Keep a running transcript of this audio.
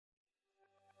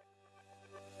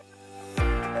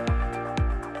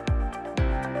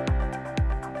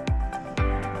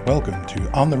Welcome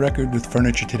to On the Record with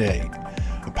Furniture Today,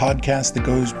 a podcast that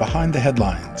goes behind the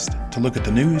headlines to look at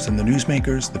the news and the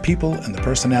newsmakers, the people and the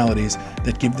personalities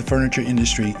that give the furniture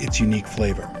industry its unique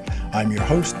flavor. I'm your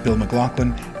host, Bill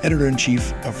McLaughlin,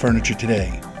 Editor-in-Chief of Furniture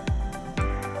Today.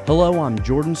 Hello, I'm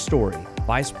Jordan Story,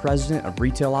 Vice President of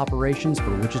Retail Operations for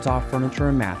Wichita Furniture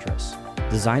and Mattress.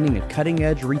 Designing a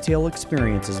cutting-edge retail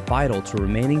experience is vital to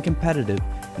remaining competitive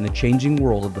in the changing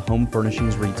world of the home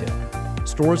furnishings retail.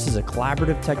 Storus is a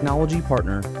collaborative technology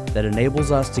partner that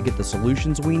enables us to get the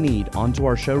solutions we need onto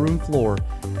our showroom floor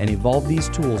and evolve these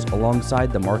tools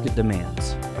alongside the market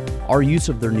demands. Our use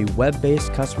of their new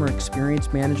web-based customer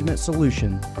experience management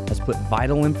solution has put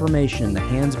vital information in the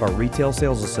hands of our retail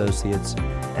sales associates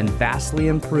and vastly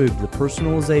improved the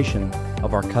personalization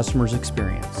of our customers'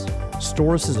 experience.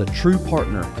 Storus is a true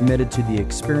partner committed to the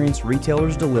experience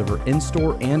retailers deliver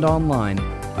in-store and online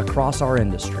across our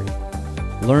industry.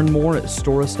 Learn more at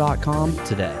storus.com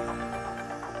today.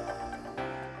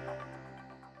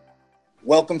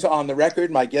 Welcome to On the Record.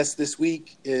 My guest this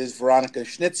week is Veronica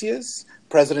Schnitsius,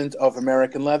 President of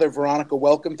American Leather. Veronica,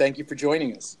 welcome. Thank you for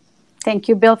joining us. Thank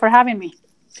you, Bill, for having me.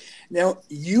 Now,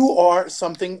 you are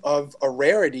something of a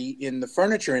rarity in the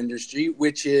furniture industry,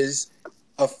 which is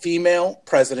a female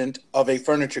president of a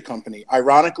furniture company.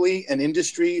 Ironically, an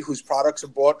industry whose products are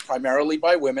bought primarily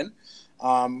by women,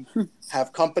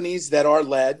 have companies that are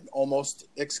led almost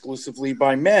exclusively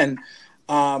by men.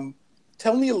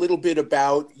 Tell me a little bit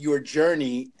about your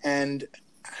journey and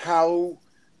how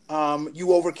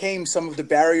you overcame some of the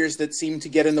barriers that seem to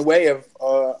get in the way of,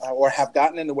 or have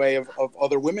gotten in the way of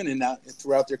other women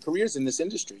throughout their careers in this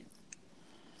industry.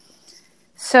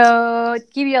 So, to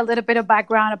give you a little bit of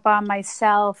background about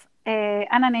myself,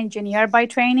 I'm an engineer by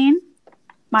training.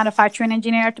 Manufacturing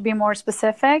engineer, to be more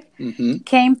specific.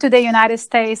 Came to the United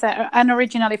States. I'm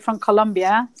originally from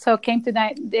Colombia, so came to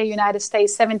the United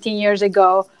States 17 years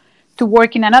ago to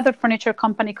work in another furniture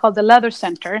company called the Leather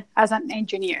Center as an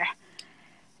engineer.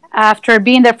 After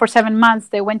being there for 7 months,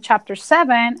 they went Chapter 7,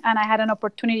 and I had an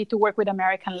opportunity to work with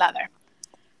American Leather.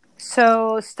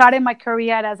 So started my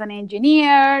career as an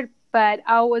engineer, but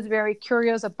I was very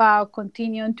curious about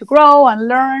continuing to grow and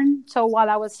learn. So while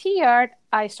I was here,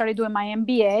 I started doing my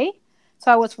MBA.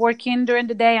 So I was working during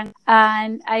the day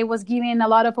and I was given a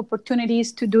lot of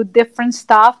opportunities to do different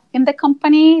stuff in the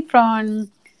company, from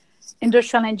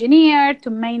industrial engineer to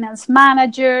maintenance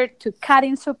manager to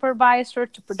cutting supervisor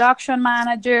to production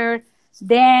manager.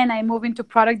 Then I moved into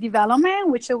product development,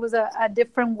 which was a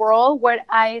different world where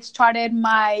I started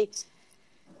my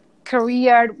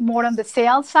career more on the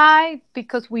sales side,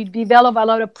 because we develop a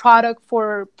lot of product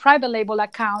for private label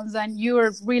accounts, and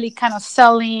you're really kind of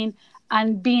selling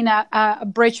and being a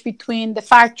bridge between the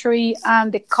factory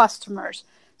and the customers.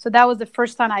 So that was the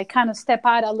first time I kind of stepped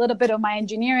out a little bit of my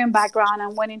engineering background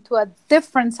and went into a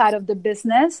different side of the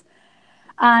business.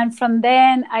 And from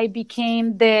then I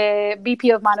became the VP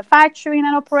of manufacturing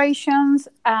and operations,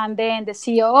 and then the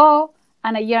COO.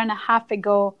 And a year and a half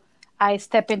ago, I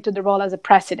stepped into the role as a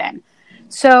president.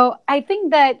 So I think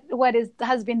that what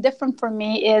has been different for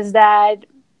me is that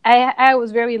I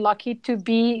was very lucky to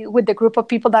be with the group of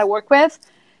people that I work with.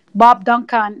 Bob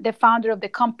Duncan, the founder of the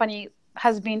company,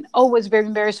 has been always very,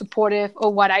 very supportive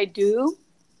of what I do.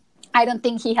 I don't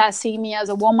think he has seen me as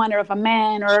a woman or of a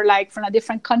man or like from a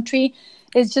different country.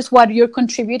 It's just what you're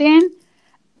contributing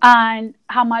and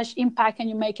how much impact can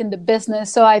you make in the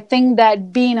business. So I think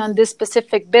that being on this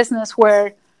specific business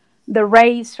where the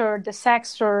race or the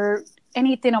sex or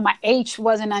anything on my age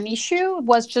wasn't an issue,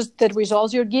 was just the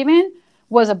results you're giving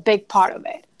was a big part of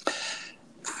it.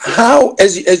 How,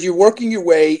 as you're working your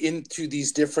way into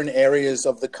these different areas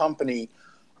of the company,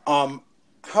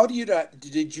 how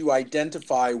did you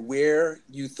identify where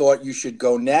you thought you should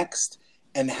go next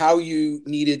and how you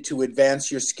needed to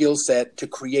advance your skill set to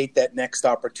create that next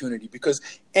opportunity? Because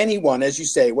anyone, as you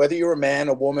say, whether you're a man,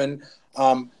 a woman,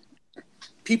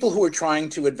 people who are trying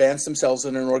to advance themselves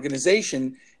in an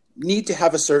organization need to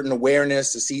have a certain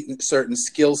awareness, a certain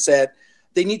skill set.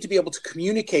 They need to be able to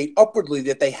communicate upwardly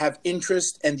that they have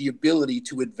interest and the ability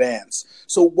to advance.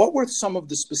 So what were some of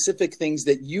the specific things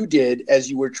that you did as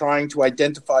you were trying to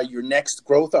identify your next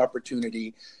growth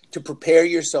opportunity to prepare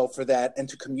yourself for that and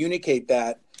to communicate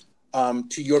that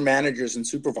to your managers and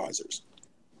supervisors?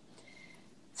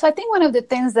 So I think one of the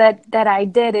things that I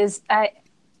did is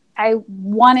I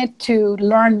wanted to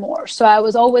learn more. So I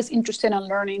was always interested in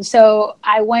learning. So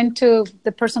I went to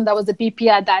the person that was the VP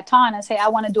at that time and say, I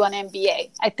want to do an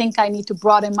MBA. I think I need to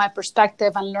broaden my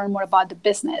perspective and learn more about the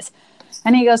business.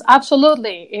 And he goes,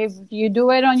 absolutely. If you do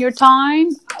it on your time,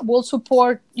 we'll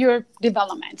support your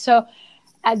development. So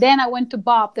And then I went to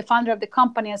Bob, the founder of the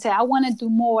company, and said, I want to do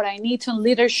more. I need some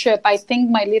leadership. I think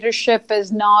my leadership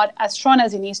is not as strong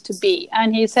as it needs to be.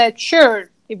 And he said, sure,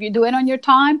 if you do it on your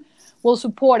time, we'll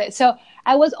support it. So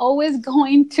I was always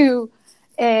going to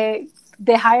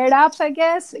the higher ups, I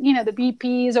guess, the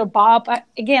VPs or Bob. I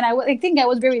think I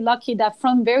was very lucky that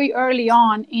from very early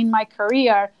on in my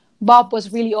career, Bob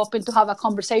was really open to have a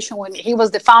conversation with me. He was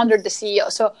the founder, the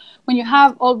CEO. So when you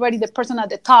have already the person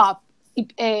at the top,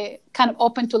 kind of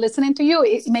open to listening to you,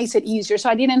 it makes it easier. So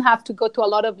I didn't have to go to a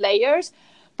lot of layers.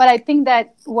 But I think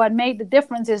that what made the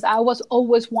difference is I was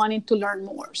always wanting to learn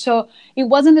more. So it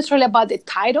wasn't necessarily about the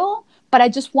title, but I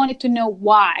just wanted to know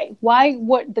why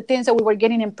were the things that we were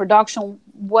getting in production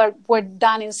were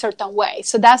done in certain ways.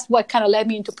 So that's what kind of led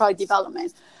me into product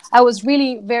development. I was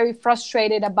really very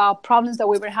frustrated about problems that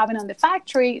we were having on the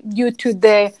factory due to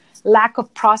the lack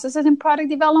of processes in product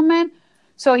development.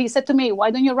 So he said to me, why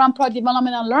don't you run product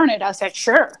development and learn it? I said,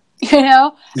 sure.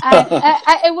 And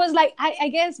it was like, I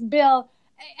guess, Bill,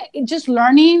 just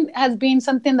learning has been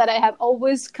something that I have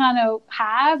always kind of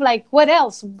have. Like, what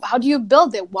else? How do you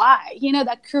build it? Why?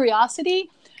 That curiosity.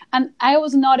 And I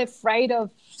was not afraid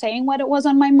of saying what it was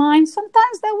on my mind.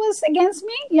 Sometimes that was against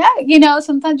me. Yeah.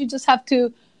 Sometimes you just have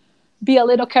to be a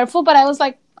little careful. But I was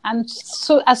like, and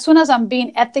so as soon as I'm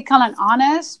being ethical and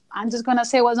honest, I'm just going to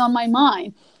say what's on my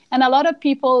mind. And a lot of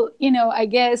people, I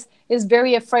guess, is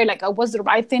very afraid, like, what's the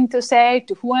right thing to say?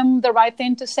 To whom the right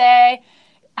thing to say?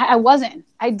 I wasn't.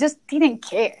 I just didn't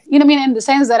care. In the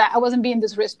sense that I wasn't being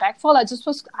disrespectful. I just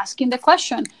was asking the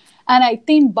question. And I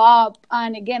think Bob,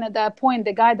 and again, at that point,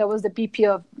 the guy that was the VP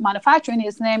of manufacturing,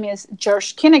 his name is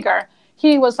George Kinniger.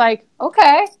 He was like,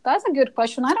 okay, that's a good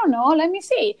question. I don't know. Let me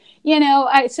see.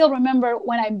 I still remember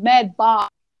when I met Bob,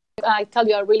 I tell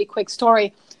you a really quick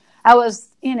story. I was,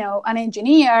 an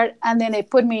engineer, and then they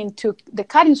put me into the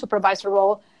cutting supervisor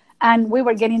role, and we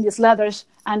were getting these leathers,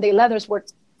 and the leathers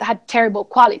had terrible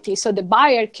quality. So the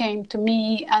buyer came to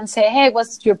me and said, hey,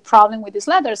 what's your problem with these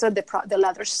leathers? So the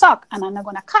leathers suck, and I'm not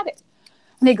going to cut it.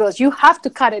 And he goes, you have to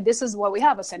cut it. This is what we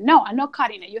have. I said, no, I'm not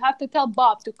cutting it. You have to tell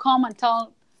Bob to come and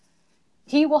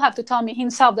he will have to tell me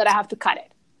himself that I have to cut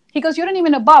it. He goes, you don't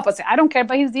even know Bob. I said, I don't care,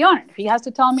 but he's the owner. If he has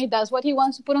to tell me that's what he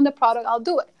wants to put on the product, I'll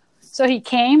do it. So he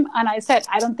came, and I said,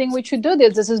 I don't think we should do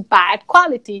this. This is bad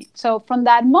quality. So from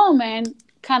that moment,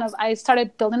 I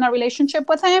started building a relationship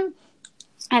with him,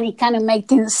 and he kind of made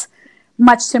things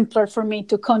much simpler for me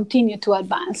to continue to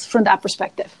advance from that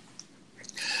perspective.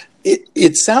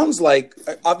 It sounds like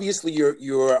obviously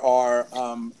you are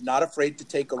not afraid to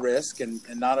take a risk and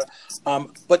not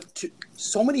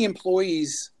so many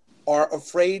employees are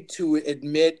afraid to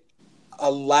admit a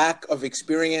lack of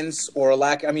experience or a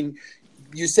lack. I mean,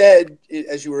 you said,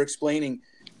 as you were explaining,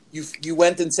 you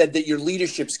went and said that your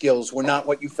leadership skills were not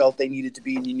what you felt they needed to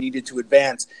be and you needed to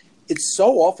advance. It's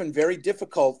so often very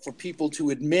difficult for people to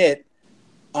admit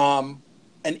an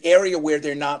area where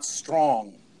they're not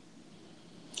strong.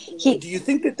 Do you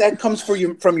think that comes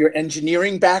from your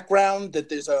engineering background, that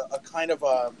there's a kind of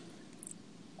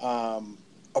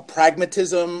a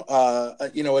pragmatism,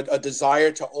 a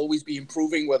desire to always be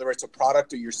improving, whether it's a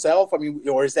product or yourself? I mean,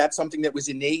 or is that something that was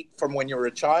innate from when you were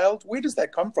a child? Where does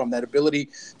that come from, that ability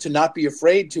to not be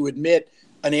afraid to admit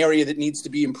an area that needs to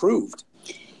be improved?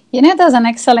 That's an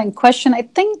excellent question. I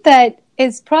think that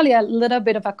it's probably a little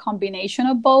bit of a combination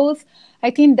of both. I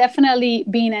think definitely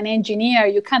being an engineer,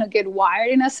 you kind of get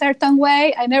wired in a certain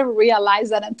way. I never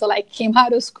realized that until I came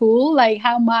out of school, like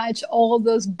how much all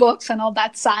those books and all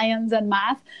that science and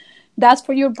math does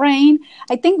for your brain.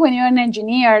 I think when you're an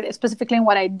engineer, specifically in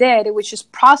what I did, which is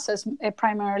process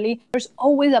primarily, there's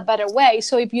always a better way.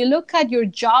 So if you look at your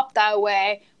job that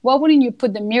way, why wouldn't you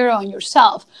put the mirror on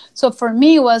yourself? So for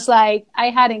me, it was like I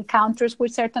had encounters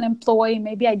with certain employee.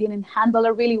 Maybe I didn't handle it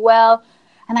really well.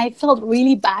 And I felt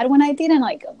really bad when I didn't.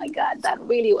 Like, oh my God, that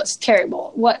really was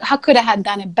terrible. How could I have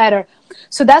done it better?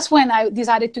 So that's when I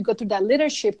decided to go through that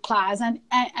leadership class.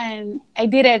 And I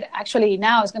did it actually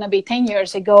now, it's going to be 10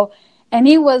 years ago. And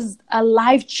it was a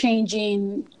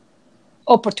life-changing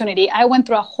opportunity. I went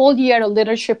through a whole year of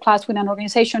leadership class with an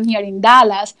organization here in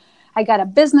Dallas. I got a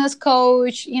business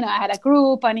coach, I had a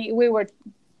group, and we were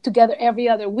together every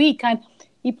other week. And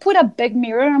he put a big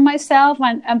mirror on myself.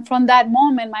 And from that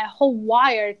moment, my whole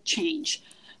wire changed.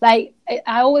 Like,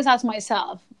 I always ask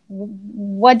myself,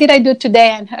 what did I do today?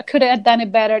 And how could I have done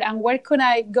it better? And where could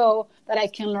I go that I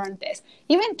can learn this?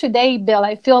 Even today, Bill,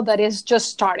 I feel that it's just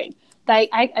starting. Like,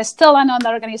 I still am on the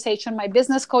organization. My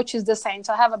business coach is the same.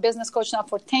 So I have a business coach now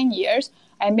for 10 years.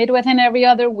 I meet with him every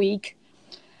other week.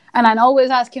 And I'm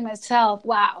always asking myself,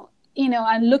 wow,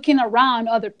 I'm looking around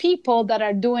other people that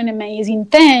are doing amazing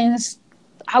things.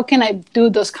 how can I do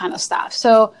those kind of stuff?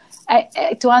 So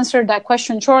to answer that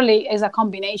question shortly, is a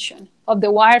combination of the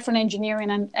wire from engineering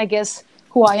and I guess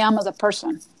who I am as a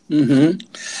person. Mm-hmm.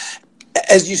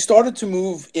 As you started to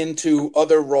move into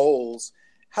other roles,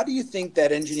 how do you think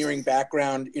that engineering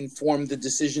background informed the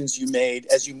decisions you made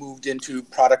as you moved into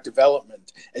product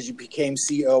development, as you became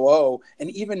COO, and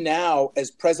even now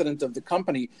as president of the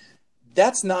company?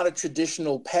 That's not a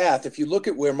traditional path. If you look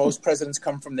at where most presidents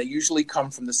come from, they usually come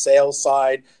from the sales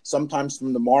side, sometimes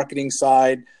from the marketing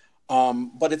side,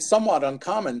 but it's somewhat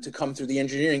uncommon to come through the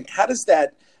engineering. How does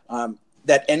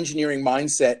that engineering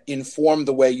mindset inform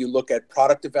the way you look at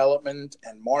product development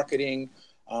and marketing,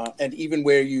 and even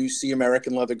where you see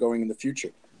American Leather going in the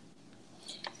future?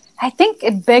 I think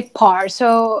a big part.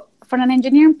 So from an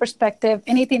engineering perspective,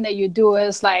 anything that you do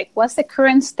is like, what's the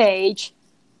current stage?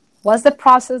 What's the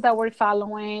process that we're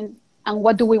following? And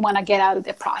what do we want to get out of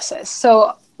the process?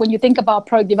 So when you think about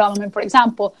product development, for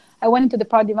example, I went into the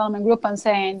product development group and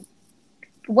saying,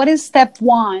 what is step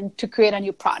one to create a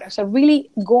new product? So really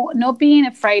not being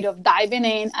afraid of diving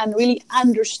in and really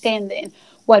understanding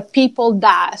what people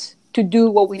does to do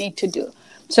what we need to do.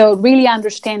 So really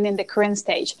understanding the current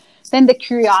stage. Then the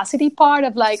curiosity part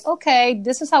of like, okay,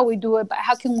 this is how we do it, but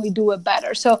how can we do it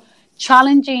better? So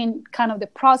challenging kind of the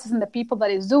process and the people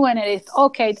that is doing it is,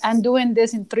 okay, I'm doing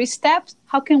this in 3 steps.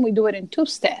 How can we do it in 2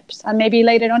 steps? And maybe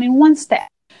later on in 1 step.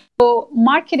 So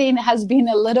marketing has been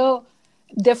a little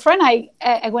different.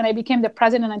 When I became the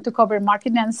president and took over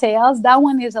marketing and sales, that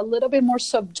one is a little bit more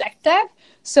subjective.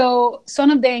 So some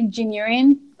of the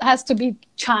engineering has to be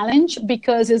challenged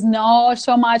because it's not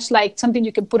so much like something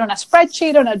you can put on a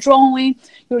spreadsheet, on a drawing.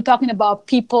 You're talking about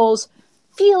people's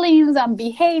feelings and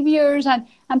behaviors, and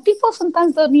people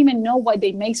sometimes don't even know why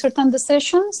they make certain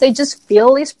decisions. They just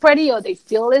feel it's pretty or they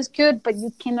feel it's good, but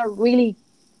you cannot really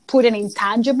put an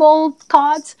intangible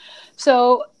thoughts.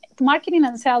 So marketing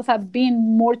and sales have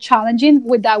been more challenging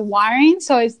with that wiring.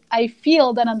 So I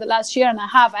feel that in the last year and a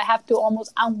half, I have to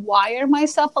almost unwire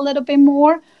myself a little bit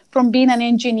more from being an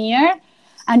engineer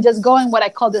and just going what I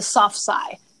call the soft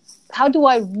side. How do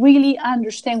I really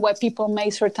understand why people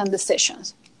make certain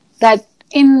decisions that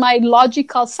in my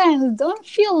logical sense don't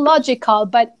feel logical,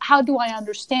 but how do I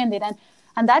understand it?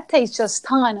 And that takes just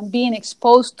time and being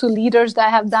exposed to leaders that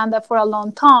have done that for a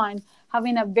long time,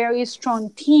 having a very strong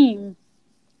team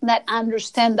that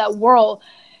understand that world.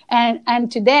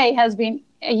 And today has been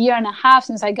a year and a half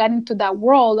since I got into that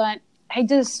world. And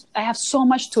I have so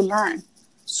much to learn,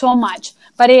 so much.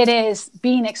 But it is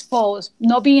being exposed,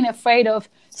 not being afraid of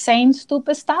saying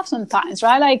stupid stuff sometimes,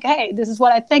 right? Like, hey, this is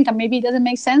what I think, and maybe it doesn't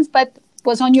make sense, but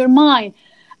what's on your mind?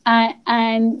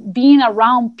 And being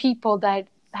around people that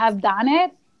have done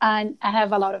it and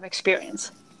have a lot of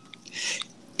experience.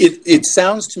 It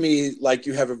sounds to me like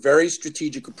you have a very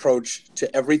strategic approach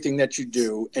to everything that you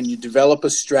do, and you develop a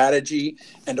strategy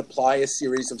and apply a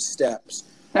series of steps.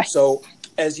 Right. So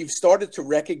as you've started to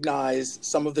recognize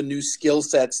some of the new skill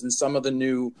sets and some of the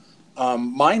new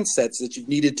mindsets that you've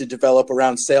needed to develop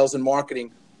around sales and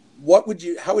marketing,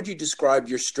 how would you describe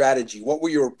your strategy? What were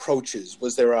your approaches?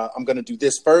 Was there I'm going to do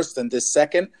this first and this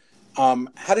second?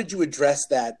 How did you address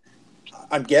that?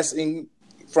 I'm guessing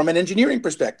from an engineering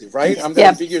perspective, right? I'm going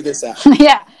to figure this out.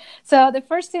 Yeah. So the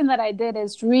first thing that I did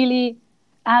is really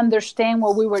understand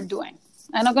what we were doing.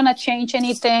 I'm not going to change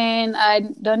anything. I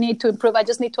don't need to improve. I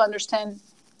just need to understand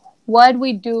what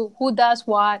we do, who does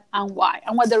what, and why,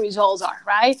 and what the results are,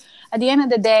 right? At the end of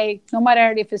the day, no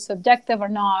matter if it's subjective or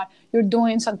not, you're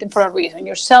doing something for a reason.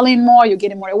 You're selling more, you're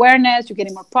getting more awareness, you're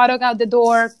getting more product out the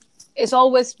door. It's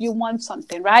always you want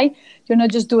something, right? You're not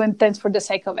just doing things for the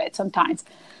sake of it sometimes.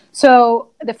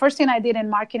 So the first thing I did in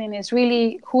marketing is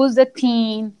really who's the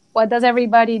team, what does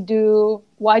everybody do,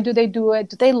 why do they do it,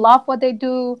 do they love what they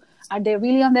do, are they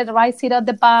really on the right seat of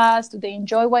the bus, do they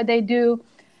enjoy what they do?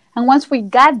 And once we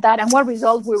got that and what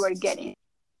results we were getting,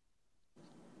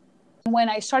 when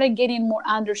I started getting more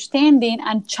understanding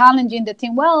and challenging the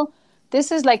team, well,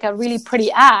 this is like a really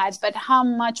pretty ad, but how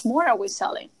much more are we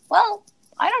selling? Well,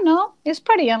 I don't know. It's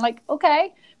pretty. I'm like,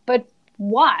 okay, but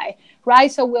why? Right?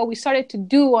 So what we started to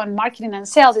do on marketing and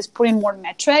sales is putting more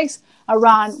metrics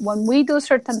around when we do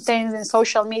certain things in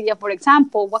social media, for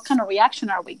example, what kind of reaction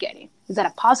are we getting? Is that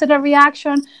a positive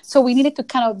reaction? So we needed to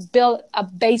kind of build a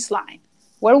baseline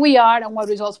where we are and what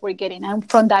results we're getting. And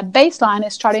from that baseline,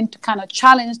 it's starting to kind of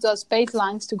challenge those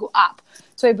baselines to go up.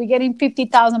 So if we're getting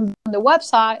 50,000 on the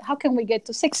website, how can we get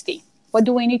to 60? What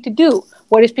do we need to do?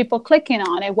 What is people clicking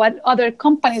on and what other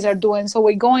companies are doing? So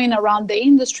we're going around the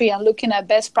industry and looking at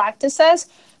best practices.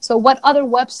 So what other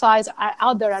websites are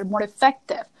out there are more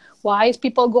effective? Why is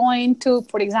people going to,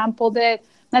 for example, the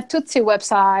Natuzzi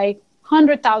website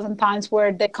 100,000 times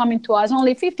where they're coming to us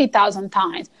only 50,000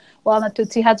 times. Well,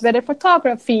 Natuzzi has better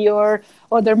photography or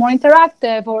they're more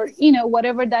interactive or,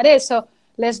 whatever that is. So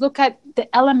let's look at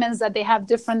the elements that they have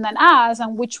different than us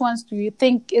and which ones do you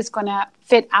think is going to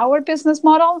fit our business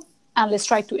model? And let's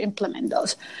try to implement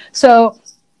those. So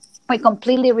we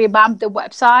completely revamped the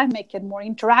website, make it more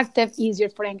interactive, easier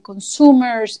for end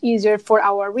consumers, easier for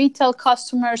our retail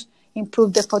customers,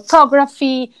 improve the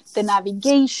photography, the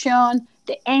navigation,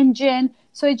 the engine.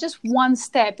 So it's just one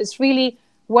step. It's really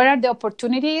where are the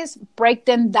opportunities, break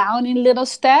them down in little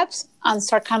steps, and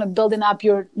start kind of building up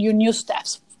your new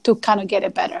steps to kind of get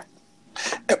it better.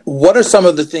 What are some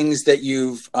of the things that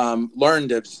you've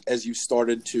learned as you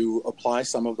started to apply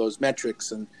some of those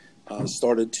metrics and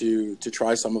started to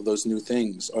try some of those new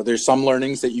things? Are there some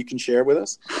learnings that you can share with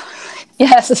us?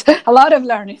 Yes, a lot of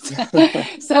learnings.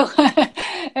 So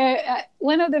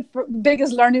one of the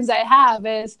biggest learnings I have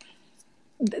is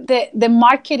the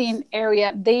marketing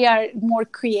area. They are more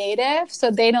creative,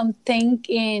 so they don't think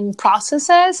in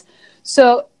processes.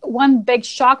 So one big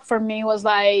shock for me was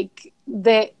like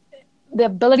the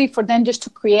ability for them just to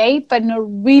create, but not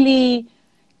really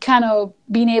kind of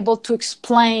being able to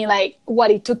explain like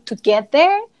what it took to get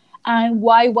there and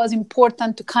why it was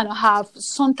important to kind of have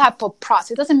some type of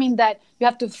process. It doesn't mean that you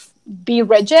have to be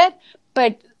rigid,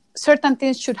 but certain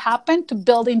things should happen to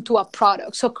build into a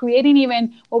product. So creating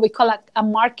even what we call a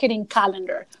marketing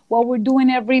calendar, what we're doing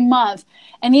every month.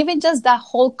 And even just that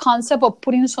whole concept of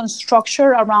putting some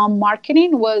structure around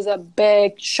marketing was a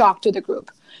big shock to the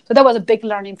group. So that was a big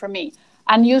learning for me.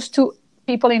 I'm used to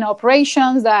people in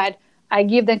operations that I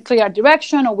give them clear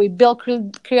direction or we build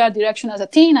clear direction as a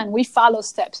team and we follow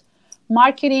steps.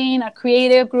 Marketing, a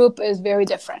creative group is very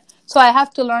different. So I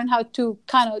have to learn how to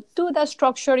kind of do that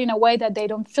structure in a way that they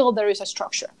don't feel there is a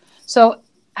structure. So it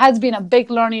has been a big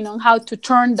learning on how to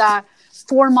turn that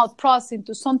formal process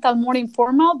into something more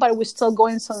informal, but we're still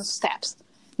going some steps.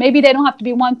 Maybe they don't have to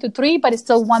be 1, 2, 3, but it's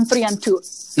still 1, 3, and 2.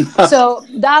 So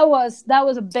that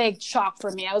was a big shock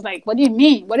for me. I was like, what do you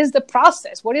mean? What is the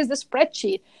process? What is the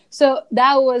spreadsheet? So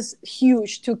that was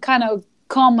huge to kind of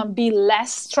come and be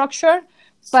less structured,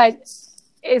 but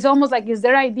it's almost like it's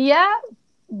their idea,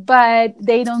 but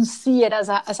they don't see it as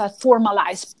a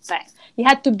formalized thing. You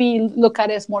had to look at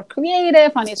it as more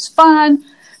creative and it's fun.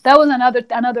 That was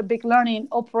another big learning.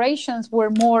 Operations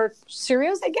were more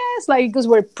serious, I guess, like because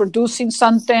we're producing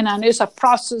something and it's a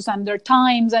process and there are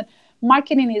times. And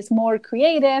marketing is more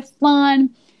creative,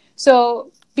 fun.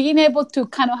 So being able to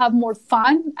kind of have more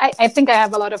fun. I think I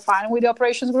have a lot of fun with the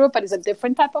operations group, but it's a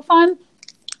different type of fun.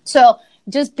 So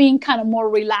just being kind of more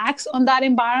relaxed on that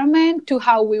environment to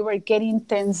how we were getting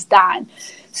things done.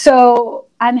 So,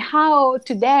 and how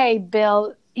today,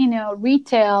 Bill,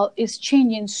 retail is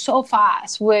changing so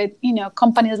fast with,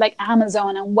 companies like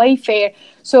Amazon and Wayfair.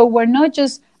 So we're not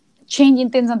just changing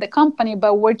things on the company,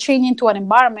 but we're changing to an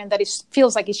environment that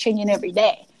feels like it's changing every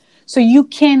day. So you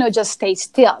cannot just stay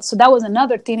still. So that was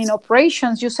another thing in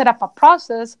operations. You set up a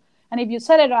process, and if you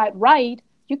set it right,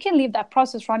 you can leave that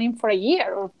process running for a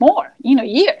year or more,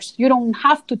 years. You don't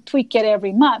have to tweak it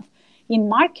every month. In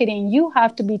marketing, you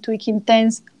have to be tweaking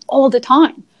things all the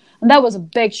time. And that was a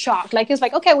big shock. Like, it's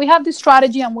like, okay, we have this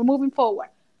strategy and we're moving forward.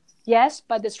 Yes,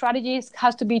 but the strategy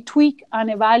has to be tweaked and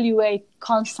evaluated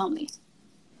constantly.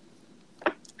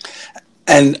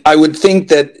 And I would think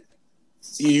that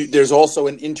there's also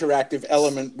an interactive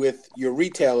element with your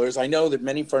retailers. I know that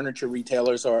many furniture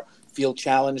retailers feel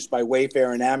challenged by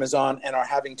Wayfair and Amazon and are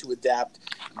having to adapt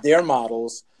their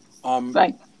models.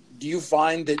 Right. Do you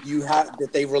find that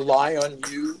they rely on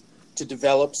you to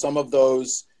develop some of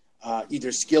those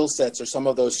either skill sets or some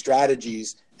of those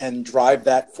strategies and drive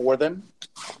that for them?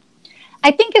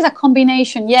 I think it's a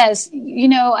combination, yes.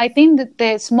 I think that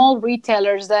the small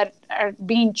retailers that are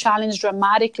being challenged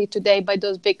dramatically today by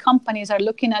those big companies are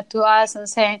looking to us and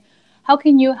saying, how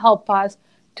can you help us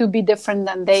to be different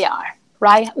than they are,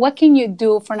 right? What can you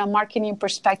do from a marketing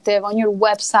perspective on your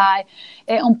website,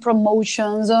 on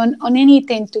promotions, on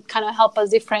anything to kind of help us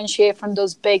differentiate from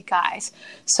those big guys?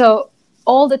 So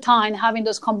all the time having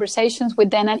those conversations with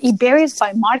them, and it varies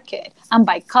by market and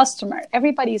by customer.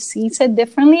 Everybody sees it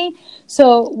differently.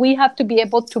 So we have to be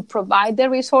able to provide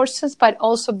the resources, but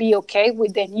also be okay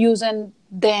with them using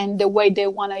them the way they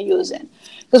want to use it.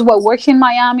 Because what works in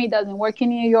Miami doesn't work in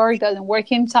New York, doesn't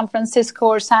work in San Francisco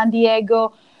or San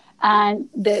Diego. And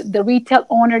the retail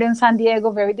owner in San Diego,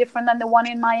 very different than the one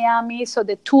in Miami. So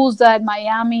the tools that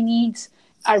Miami needs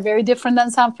are very different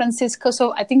than San Francisco.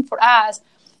 So I think for us,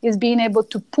 is being able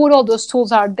to put all those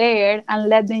tools out there and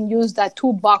let them use that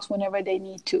toolbox whenever they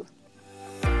need to.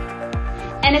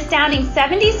 An astounding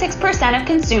 76% of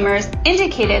consumers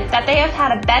indicated that they have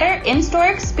had a better in-store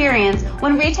experience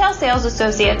when retail sales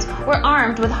associates were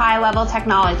armed with high-level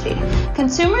technology.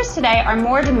 Consumers today are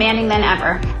more demanding than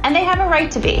ever, and they have a right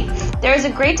to be. There is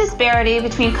a great disparity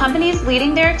between companies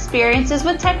leading their experiences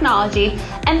with technology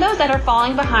and those that are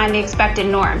falling behind the expected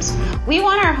norms. We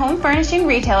want our home furnishing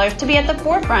retailers to be at the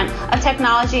forefront of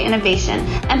technology innovation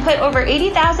and put over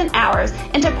 80,000 hours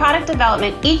into product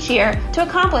development each year to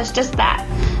accomplish just that.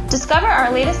 Discover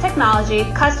our latest technology,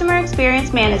 customer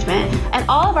experience management, and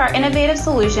all of our innovative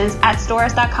solutions at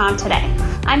stores.com today.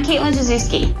 I'm Caitlin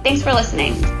Jaszewski. Thanks for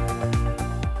listening.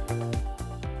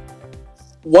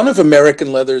 One of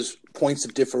American Leather's points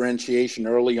of differentiation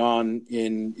early on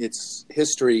in its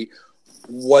history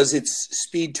was its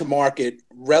speed to market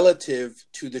relative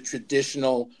to the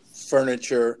traditional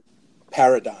furniture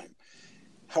paradigm.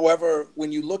 However,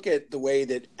 when you look at the way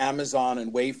that Amazon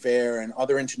and Wayfair and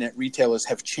other internet retailers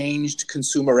have changed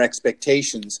consumer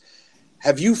expectations,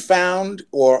 have you found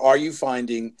or are you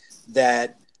finding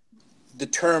that the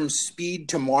term speed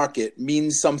to market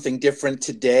means something different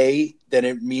today than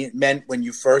it meant when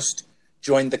you first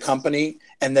joined the company,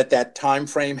 and that time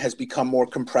frame has become more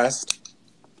compressed?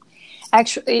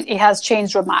 Actually, it has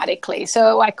changed dramatically.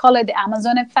 So I call it the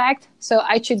Amazon effect. So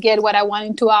I should get what I want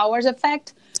in 2 hours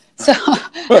effect. So,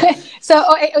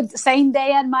 same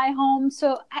day at my home.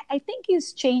 So I think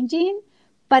it's changing,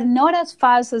 but not as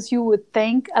fast as you would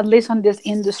think, at least on this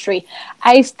industry.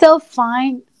 I still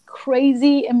find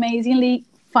crazy, amazingly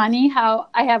funny how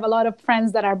I have a lot of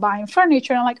friends that are buying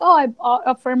furniture. And I'm like,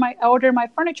 I order my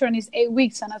furniture and it's 8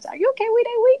 weeks. And I was like, are you okay with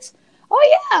 8 weeks?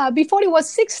 Oh yeah, before it was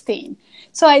 16.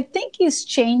 So I think it's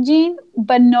changing,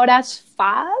 but not as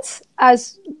fast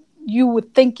as you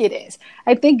would think it is.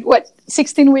 I think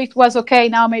 16 weeks was okay.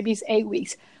 Now maybe it's 8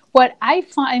 weeks. What I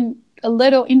find a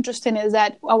little interesting is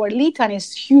that our lead time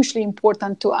is hugely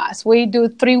important to us. We do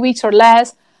 3 weeks or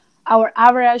less. Our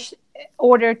average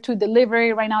order to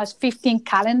delivery right now is 15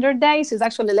 calendar days. It's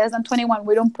actually less than 21.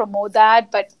 We don't promote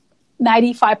that, but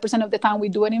 95% of the time we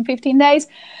do it in 15 days.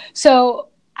 So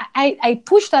I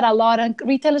push that a lot, and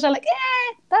retailers are like,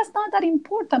 that's not that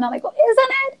important. I'm like,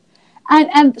 isn't it?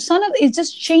 And some of it's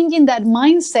just changing that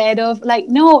mindset of like,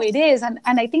 no, it is. And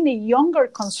I think the younger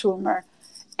consumer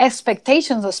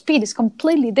expectations of speed is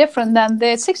completely different than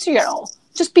the 60-year-old,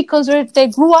 just because they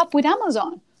grew up with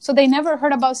Amazon. So they never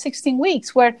heard about 16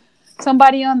 weeks, where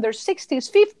somebody on their 60s,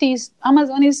 50s,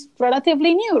 Amazon is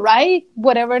relatively new, right?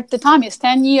 Whatever the time is,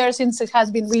 10 years since it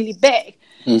has been really big.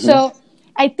 Mm-hmm. So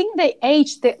I think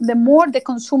the more the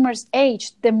consumers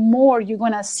age, the more you're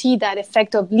going to see that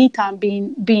effect of lead time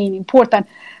being important.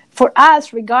 For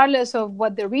us, regardless of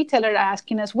what the retailer is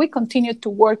asking us, we continue to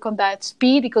work on that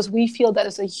speed because we feel that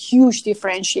is a huge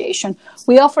differentiation.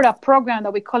 We offer a program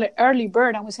that we call it Early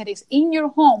Bird, and we said it's in your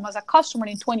home as a customer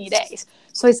in 20 days.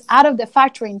 So it's out of the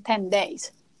factory in 10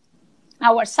 days.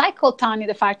 Our cycle time in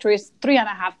the factory is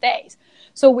 3.5 days.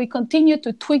 So we continue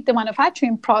to tweak the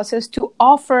manufacturing process to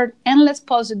offer endless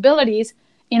possibilities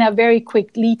in a very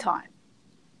quick lead time.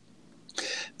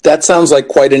 That sounds like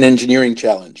quite an engineering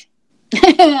challenge.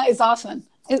 It's awesome.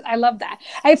 I love that.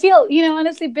 I feel,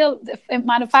 honestly, Bill,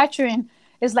 manufacturing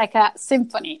is like a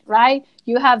symphony, right?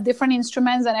 You have different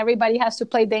instruments and everybody has to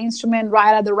play the instrument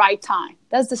right at the right time.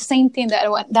 That's the same thing that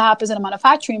happens in a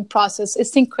manufacturing process, is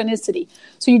synchronicity.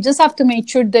 So you just have to make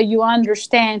sure that you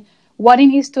understand what it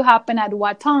needs to happen at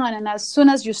what time. And as soon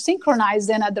as you synchronize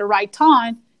them at the right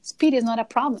time, speed is not a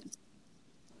problem.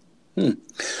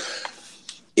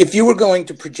 If you were going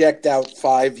to project out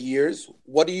 5 years,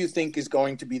 what do you think is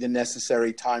going to be the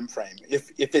necessary time frame?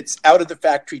 If it's out of the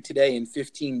factory today in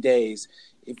 15 days,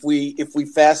 if we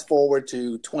fast forward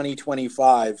to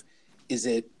 2025, is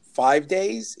it 5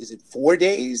 days? Is it 4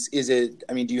 days?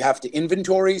 Do you have to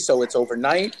inventory so it's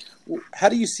overnight? How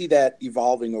do you see that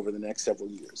evolving over the next several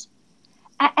years?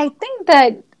 I think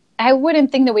that I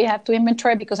wouldn't think that we have to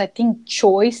inventory, because I think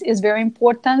choice is very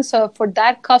important. So for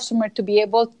that customer to be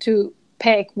able to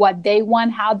pick what they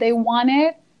want, how they want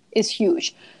it, is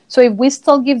huge. So if we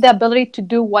still give the ability to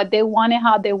do what they want and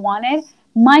how they want it,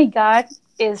 my God,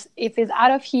 is if it's out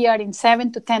of here in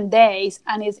 7 to 10 days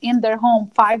and it's in their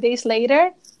home 5 days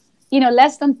later,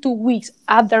 less than 2 weeks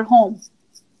at their home,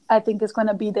 I think it's going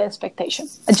to be the expectation.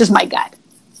 It's just my God.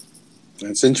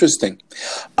 That's interesting.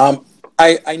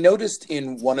 I noticed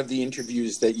in one of the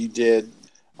interviews that you did,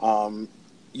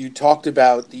 you talked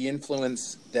about the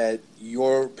influence that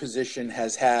your position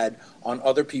has had on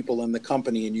other people in the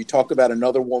company. And you talked about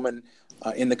another woman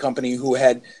in the company who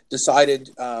had decided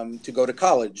to go to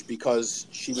college because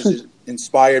she was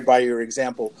inspired by your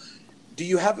example.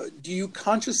 do you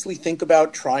consciously think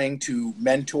about trying to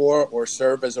mentor or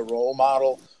serve as a role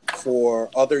model for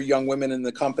other young women in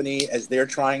the company as they're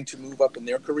trying to move up in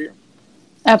their career?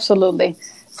 Absolutely.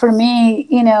 For me,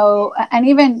 and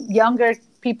even younger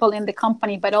people in the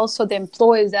company, but also the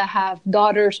employees that have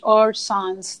daughters or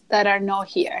sons that are not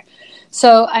here.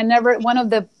 So one of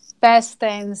the best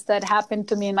things that happened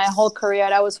to me in my whole career,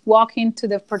 I was walking to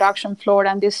the production floor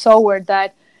and this sewer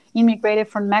that immigrated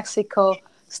from Mexico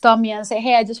stopped me and said,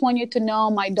 "Hey, I just want you to know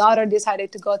my daughter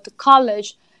decided to go to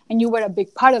college and you were a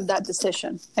big part of that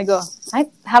decision." I go,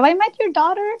 have I met your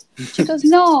daughter? She goes,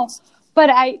 "No." But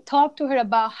I talked to her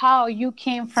about how you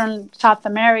came from South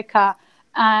America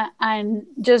and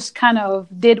just kind of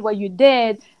did what you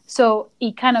did. So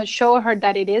it kind of showed her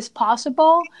that it is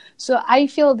possible. So I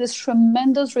feel this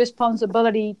tremendous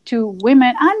responsibility to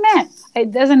women and men.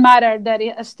 It doesn't matter that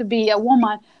it has to be a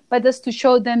woman, but just to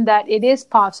show them that it is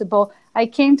possible. I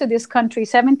came to this country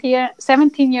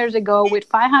 17 years ago with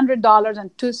 $500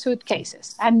 and 2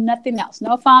 suitcases and nothing else,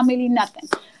 no family, nothing.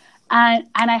 And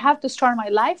I have to start my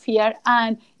life here.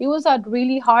 And it was a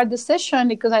really hard decision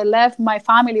because I left my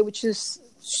family, which is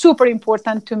super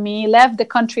important to me, left the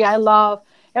country I love,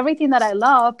 everything that I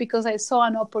love, because I saw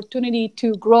an opportunity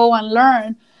to grow and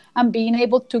learn and being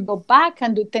able to go back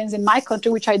and do things in my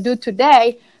country, which I do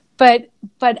today. But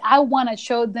I want to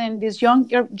show them, this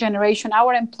younger generation,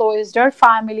 our employees, their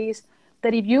families,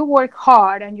 that if you work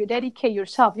hard and you dedicate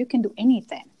yourself, you can do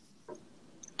anything.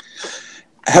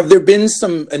 Have there been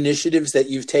some initiatives that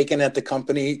you've taken at the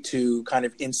company to kind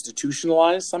of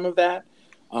institutionalize some of that?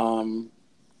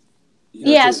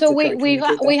 So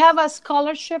we have a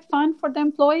scholarship fund for the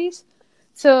employees.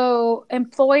 So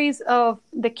employees of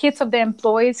the kids of the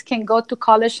employees can go to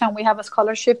college, and we have a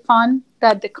scholarship fund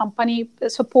that the company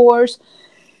supports.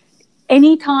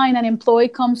 Anytime an employee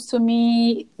comes to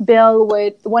me, Bill,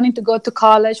 with wanting to go to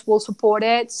college, we'll support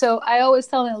it. So I always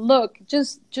tell them, look,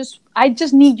 I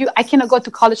just need you. I cannot go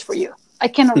to college for you. I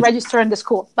cannot register in the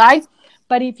school, right?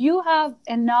 But if you have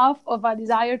enough of a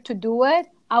desire to do it,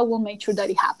 I will make sure that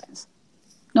it happens,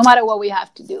 no matter what we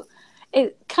have to do.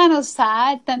 It's kind of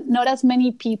sad that not as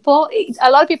many people,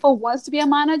 a lot of people want to be a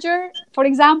manager, for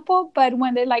example, but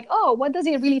when they're like, oh, what does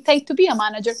it really take to be a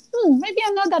manager? Maybe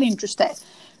I'm not that interested.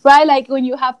 Right? Like when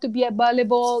you have to be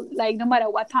available, like no matter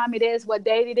what time it is, what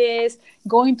day it is,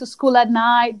 going to school at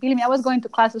night. Believe me, I was going to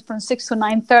classes from 6 to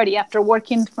 9:30 after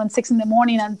working from 6 in the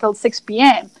morning until 6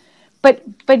 p.m. But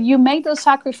you make those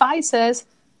sacrifices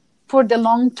for the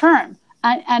long term.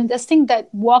 And just think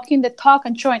that walking the talk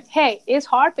and showing, hey, it's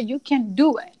hard, but you can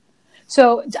do it.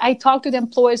 So I talk to the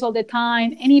employees all the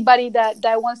time. Anybody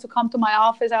that wants to come to my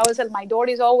office, I always say my door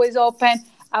is always open.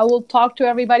 I will talk to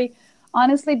everybody.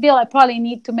 Honestly, Bill, I probably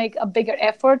need to make a bigger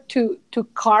effort to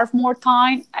carve more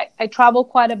time. I travel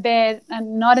quite a bit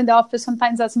and not in the office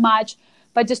sometimes as much,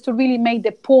 but just to really make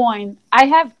the point. I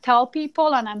have tell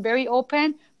people, and I'm very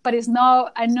open, but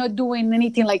I'm not doing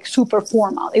anything like super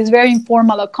formal. It's very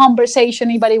informal, a conversation.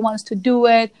 Anybody wants to do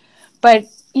it, but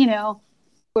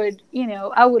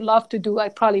I would love to do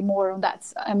probably more on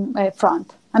that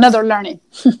front. Another learning.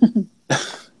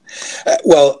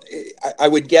 Well, I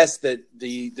would guess that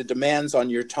the demands on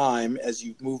your time as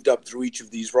you've moved up through each of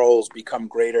these roles become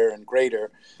greater and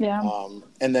greater. Yeah.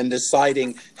 And then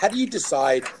how do you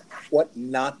decide what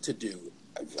not to do?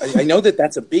 I know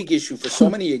that's a big issue for so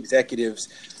many executives.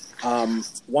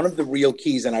 One of the real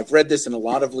keys, and I've read this in a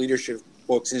lot of leadership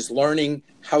books, is learning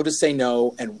how to say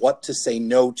no and what to say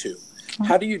no to.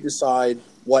 How do you decide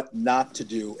what not to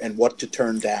do and what to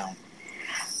turn down?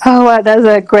 Oh, wow, that's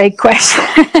a great question.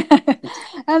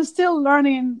 I'm still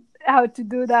learning how to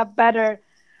do that better.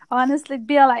 Honestly,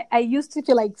 Bill, I used to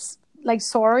feel like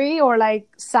sorry or like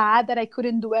sad that I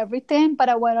couldn't do everything.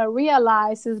 But what I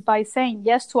realized is by saying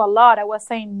yes to a lot, I was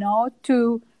saying no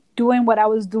to doing what I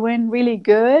was doing really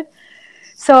good.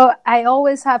 So I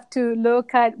always have to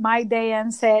look at my day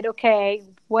and said, okay,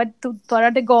 what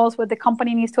are the goals, what the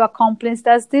company needs to accomplish?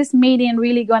 Does this meeting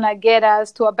really going to get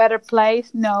us to a better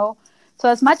place? No. So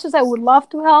as much as I would love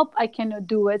to help, I cannot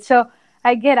do it. So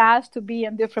I get asked to be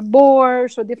in different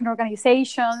boards or different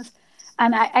organizations.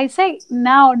 And I say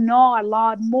now no a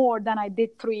lot more than I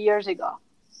did 3 years ago.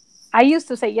 I used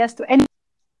to say yes to anything.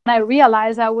 And I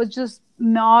realized I was just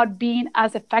not being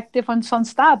as effective on some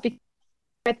stuff because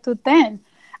I get too thin.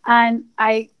 And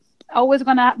I always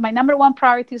my number one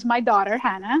priority is my daughter,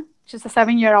 Hannah. She's a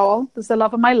 7-year-old. This is the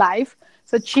love of my life.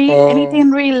 So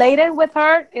anything related with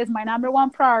her is my number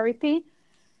one priority.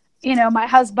 My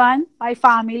husband, my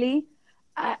family,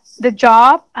 the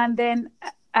job, and then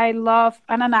I'm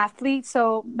an athlete,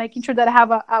 so making sure that I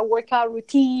have a workout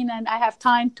routine and I have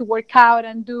time to work out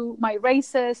and do my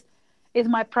races is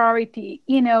my priority,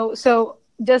 so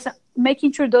just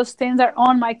making sure those things are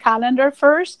on my calendar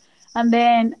first, and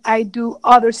then I do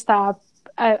other stuff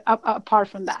apart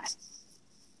from that.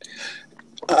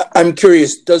 I'm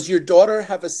curious, does your daughter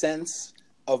have a sense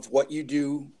of what you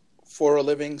do for a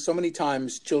living? So many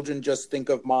times children just think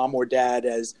of mom or dad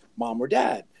as mom or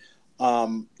dad.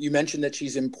 You mentioned that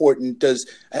she's important.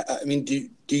 Do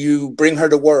you bring her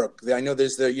to work? I know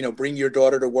there's the, bring your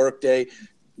daughter to work day.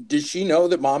 Does she know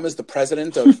that mom is the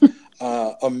president of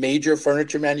a major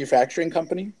furniture manufacturing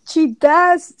company? She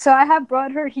does. So I have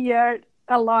brought her here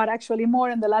a lot, actually, more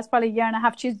in the last probably year and a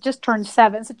half. She's just turned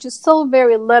 7, so she's still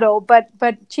very little, but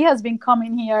she has been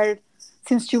coming here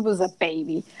since she was a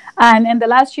baby. And in the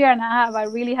last year and a half, I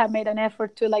really have made an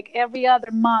effort to, like, every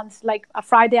other month, like a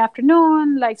Friday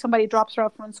afternoon, like somebody drops her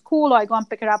off from school, or I go and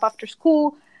pick her up after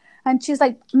school. And she's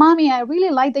like, Mommy, I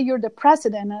really like that you're the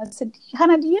president. And I said,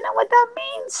 Hannah, do you know what that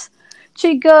means?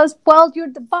 She goes, well, you're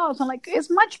the boss. I'm like, it's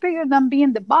much bigger than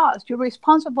being the boss. You're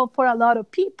responsible for a lot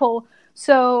of people.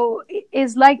 So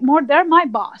it's like more, they're my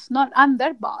boss, not I'm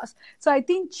their boss. So I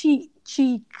think she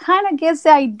kind of gets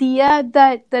the idea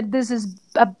that this is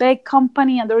a big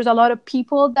company and there's a lot of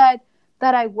people that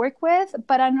I work with,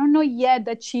 but I don't know yet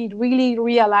that she really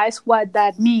realized what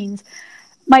that means.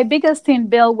 My biggest thing,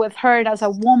 Bill, with her as a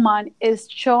woman is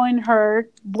showing her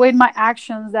with my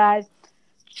actions that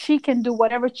she can do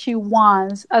whatever she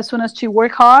wants as soon as she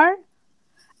works hard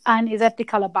and is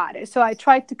ethical about it. So I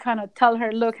try to kind of tell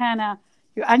her, look, Hannah,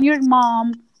 I'm your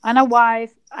mom and a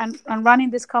wife and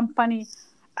running this company.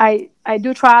 I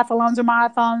do triathlons or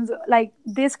marathons. Like,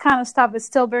 this kind of stuff is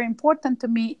still very important to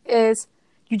me. Is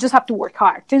you just have to work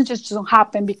hard. Things just don't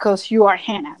happen because you are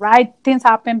Hannah, right? Things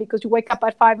happen because you wake up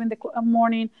at 5 in the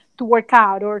morning to work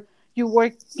out, or you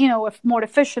work, more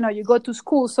efficient, or you go to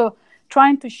school. So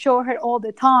trying to show her all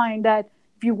the time that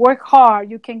if you work hard,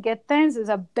 you can get things is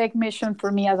a big mission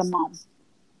for me as a mom.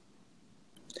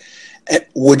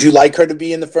 Would you like her to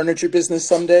be in the furniture business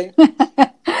someday?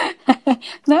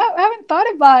 No, I haven't thought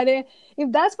about it.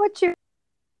 If that's what you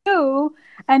do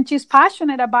and she's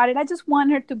passionate about it, I just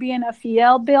want her to be in a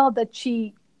FL, Bill, that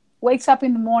she wakes up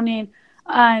in the morning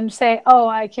and say, oh,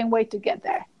 I can't wait to get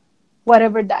there.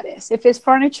 Whatever that is. If it's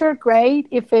furniture, great.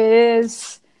 If it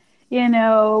is,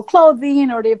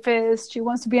 clothing, or if she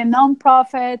wants to be a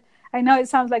nonprofit. I know it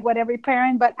sounds like what every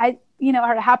parent, but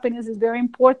her happiness is very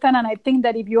important. And I think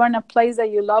that if you're in a place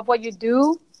that you love what you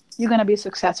do, you're going to be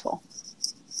successful.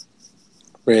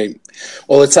 Great.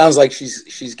 Well, it sounds like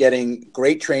she's getting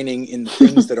great training in the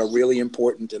things that are really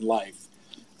important in life.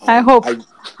 I hope.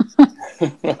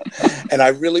 And I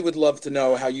really would love to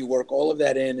know how you work all of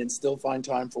that in and still find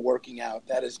time for working out.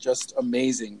 That is just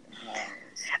amazing.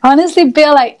 Honestly,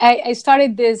 Bill, I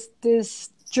started this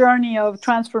journey of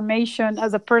transformation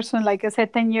as a person, like I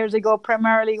said, 10 years ago,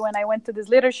 primarily when I went to this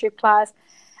leadership class.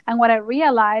 And what I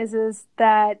realized is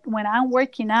that when I'm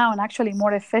working out, I'm actually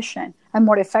more efficient and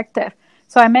more effective.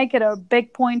 So I make it a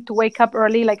big point to wake up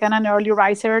early, like I'm an early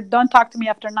riser. Don't talk to me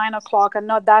after 9 o'clock. I'm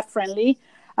not that friendly.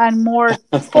 And more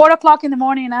 4 o'clock in the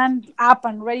morning, I'm up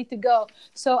and ready to go.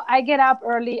 So I get up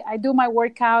early, I do my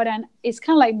workout, and it's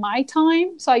kind of like my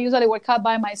time. So I usually work out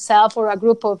by myself or a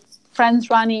group of friends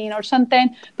running or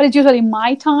something, but it's usually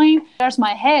my time. There's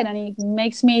my head, and it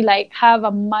makes me like have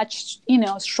a much,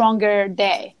 stronger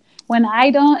day. When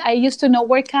I used to not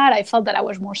work out, I felt that I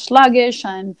was more sluggish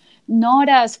and not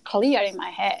as clear in my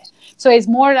head. So it's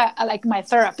more like my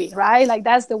therapy, right? Like,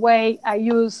 that's the way I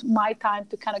use my time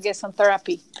to kind of get some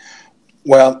therapy.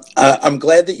 Well, I'm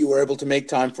glad that you were able to make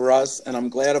time for us, and I'm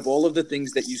glad of all of the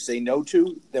things that you say no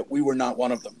to, that we were not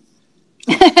one of them.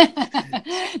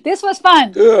 This was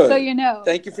fun. Good. So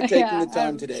Thank you for taking the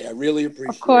time today. I really appreciate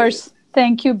it. Of course.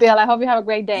 Thank you, Bill. I hope you have a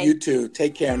great day. You too.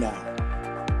 Take care now.